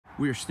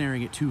We are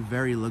staring at two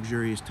very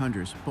luxurious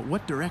Tundras, but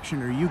what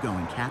direction are you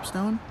going,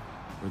 Capstone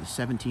or the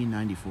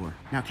 1794?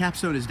 Now,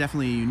 Capstone is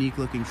definitely a unique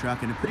looking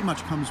truck, and it pretty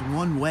much comes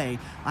one way.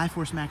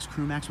 iForce Max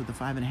Crew Max with the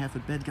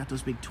 5.5-foot bed, got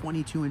those big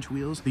 22-inch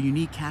wheels, the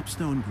unique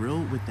Capstone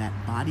grille with that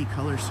body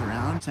color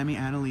surround,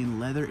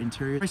 semi-aniline leather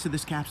interior. The price of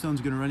this Capstone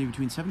is going to run you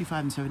between $75,000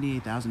 and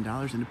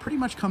 $78,000, and it pretty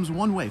much comes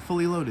one way,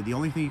 fully loaded. The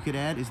only thing you could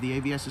add is the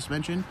ABS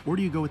suspension, or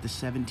do you go with the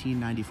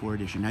 1794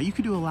 edition? Now, you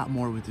could do a lot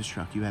more with this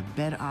truck. You have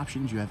bed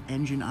options, you have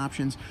engine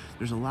options.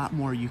 There's a lot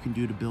more you can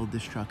do to build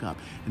this truck up,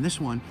 and this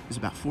one is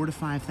about $4,000 to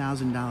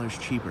 $5,000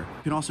 cheaper.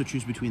 You can also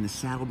choose between the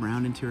saddle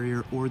brown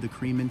interior or the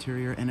cream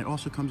interior, and it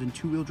also comes in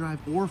 2-wheel drive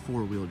or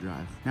 4-wheel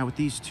drive. Now, with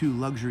these two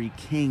luxury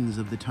kings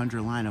of the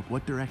Tundra lineup,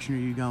 what direction are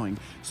you going?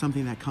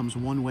 Something that comes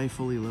one way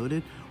fully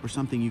loaded, or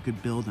something you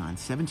could build on?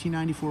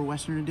 1794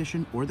 Western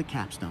Edition or the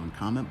Capstone?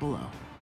 Comment below.